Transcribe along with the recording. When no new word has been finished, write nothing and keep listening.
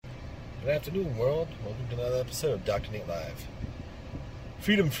Good afternoon, world. Welcome to another episode of Dr. Nate Live.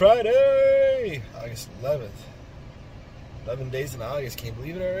 Freedom Friday! August 11th. 11 days in August. Can you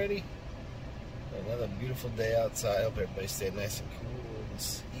believe it already? Another beautiful day outside. I hope everybody stayed nice and cool in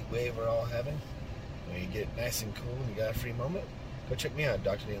this heat wave we're all having. When you get nice and cool and you got a free moment, go check me out,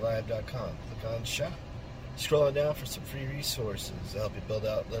 DoctorNateLive.com. Click on Shop. Scroll on down for some free resources to help you build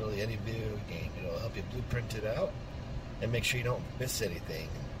out literally any video game. It'll help you blueprint it out and make sure you don't miss anything.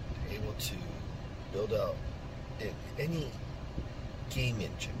 Able to build out any game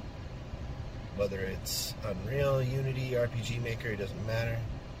engine, whether it's Unreal, Unity, RPG Maker, it doesn't matter.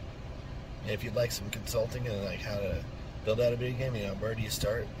 And if you'd like some consulting and like how to build out a video game, where do you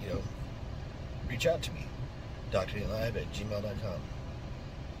start? Reach out to me, DoctorNateLive@gmail.com.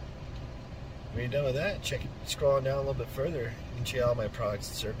 When you're done with that, scroll on down a little bit further. You can check out all my products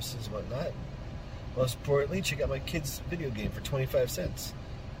and services and whatnot. Most importantly, check out my kids' video game for 25 cents.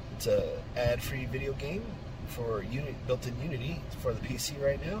 It's a ad-free video game for built-in Unity for the PC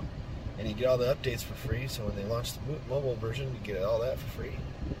right now, and you get all the updates for free. So when they launch the mobile version, you get all that for free.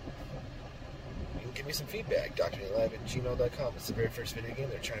 You can give me some feedback. DoctorNateLive@gmail.com. It's the very first video game.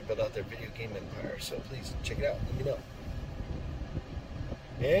 They're trying to build out their video game empire, so please check it out. Let me know.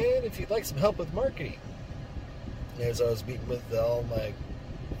 And if you'd like some help with marketing, as I was meeting with all my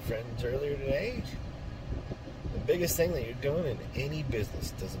friends earlier today, the biggest thing that you're doing in any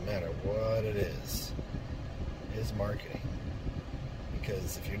business, doesn't matter what it is marketing.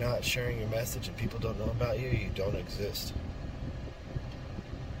 Because if you're not sharing your message and people don't know about you, you don't exist.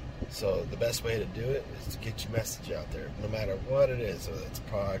 So the best way to do it is to get your message out there, no matter what it is, whether it's a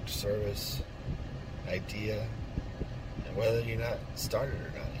product, service, idea, and whether you're not started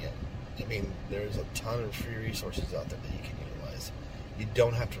or not yet. There's a ton of free resources out there that you can utilize. You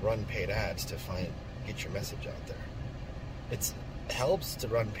don't have to run paid ads to get your message out there. It helps to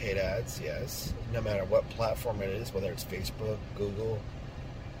run paid ads, yes, no matter what platform it is, whether it's Facebook, Google,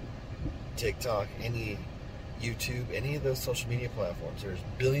 TikTok, any YouTube, any of those social media platforms. There's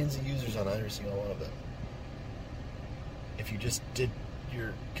billions of users on every single one of them. If you just did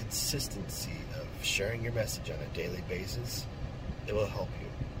your consistency of sharing your message on a daily basis, it will help you,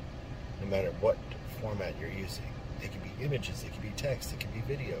 no matter what format you're using. It can be images, it can be text, it can be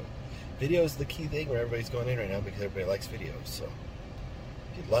video. Video is the key thing where everybody's going in right now because everybody likes videos. So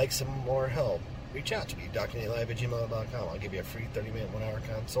if you'd like some more help, reach out to me, DoctorNateLive@gmail.com. I'll give you a free 30-minute, 1-hour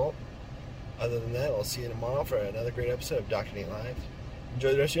consult. Other than that, I'll see you tomorrow for another great episode of Dr. Nate Live.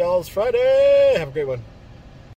 Enjoy the rest of y'all's Friday. Have a great one.